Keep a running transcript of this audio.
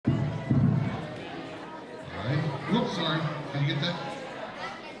sorry. Can you get that?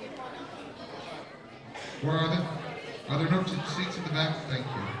 Where are they? Are there no seats in the back? Thank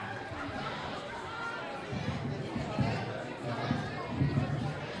you.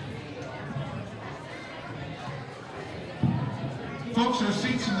 Folks, there's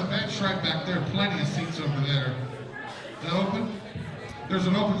seats in the bench right back there. Plenty of seats over there. Is that open? There's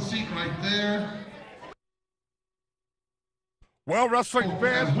an open seat right there. Well, wrestling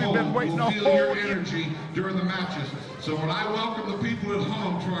fans, we've been waiting a feel whole your energy during the matches. So when I welcome the people at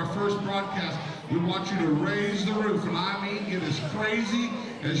home to our first broadcast, we want you to raise the roof, and I mean get as crazy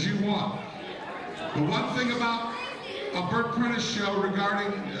as you want. The one thing about a Bert Prentice show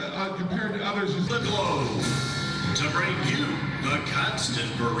regarding compared to others is the globe to bring you the constant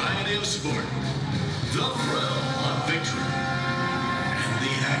variety of sport, the thrill of victory, and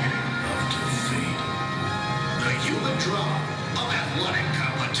the agony of defeat, the human drama of athletic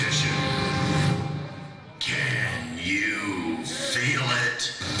competition. Can you feel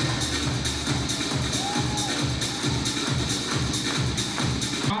it?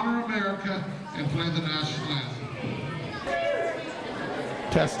 Honor America and play the national anthem.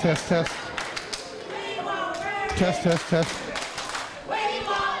 Test, test, test. Test, test, test.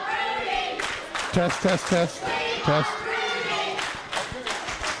 Test, test, test. Test.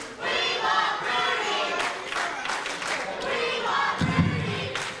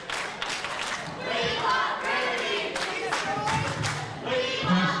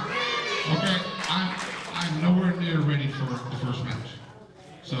 I'm nowhere near ready for the first match.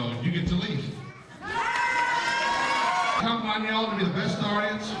 So you get to leave. Counting on y'all to be the best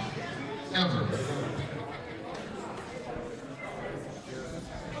audience ever.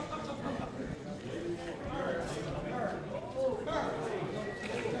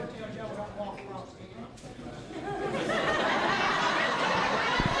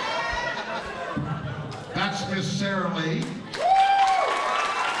 That's Miss Sarah Lee.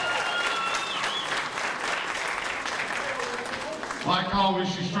 Like always,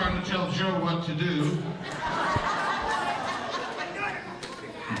 she's trying to tell Joe what to do.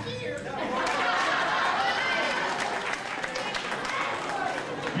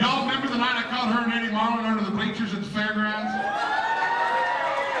 Y'all remember the night I caught her and Eddie Marlin under the bleachers at the fairgrounds?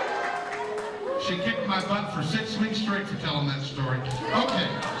 She kicked my butt for 6 weeks straight for telling that story. Okay.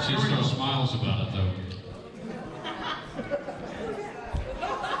 She still smiles about it, though.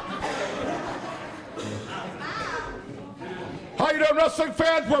 How you doing, wrestling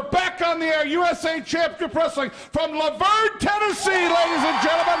fans? We're back on the air. USA Championship Wrestling from Laverne, Tennessee, ladies and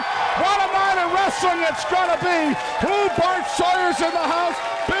gentlemen. What a night of wrestling it's going to be. Who? Bart Sawyer's in the house.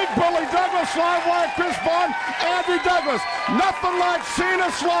 Big Bully Douglas, Live Wire, Chris Vaughn, Andy Douglas. Nothing like seeing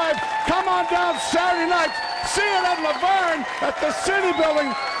us live. Come on down Saturday night. See it at Laverne at the City Building.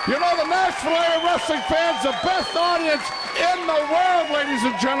 You know, the Nashville area wrestling fans, the best audience in the world, ladies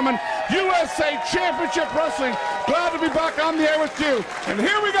and gentlemen. USA Championship Wrestling. Glad to be back on the air with you. And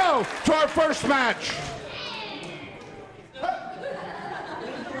here we go to our first match.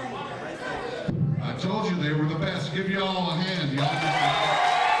 I told you they were the best. Give you all a hand, y'all.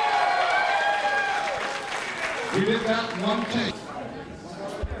 We did that in one take.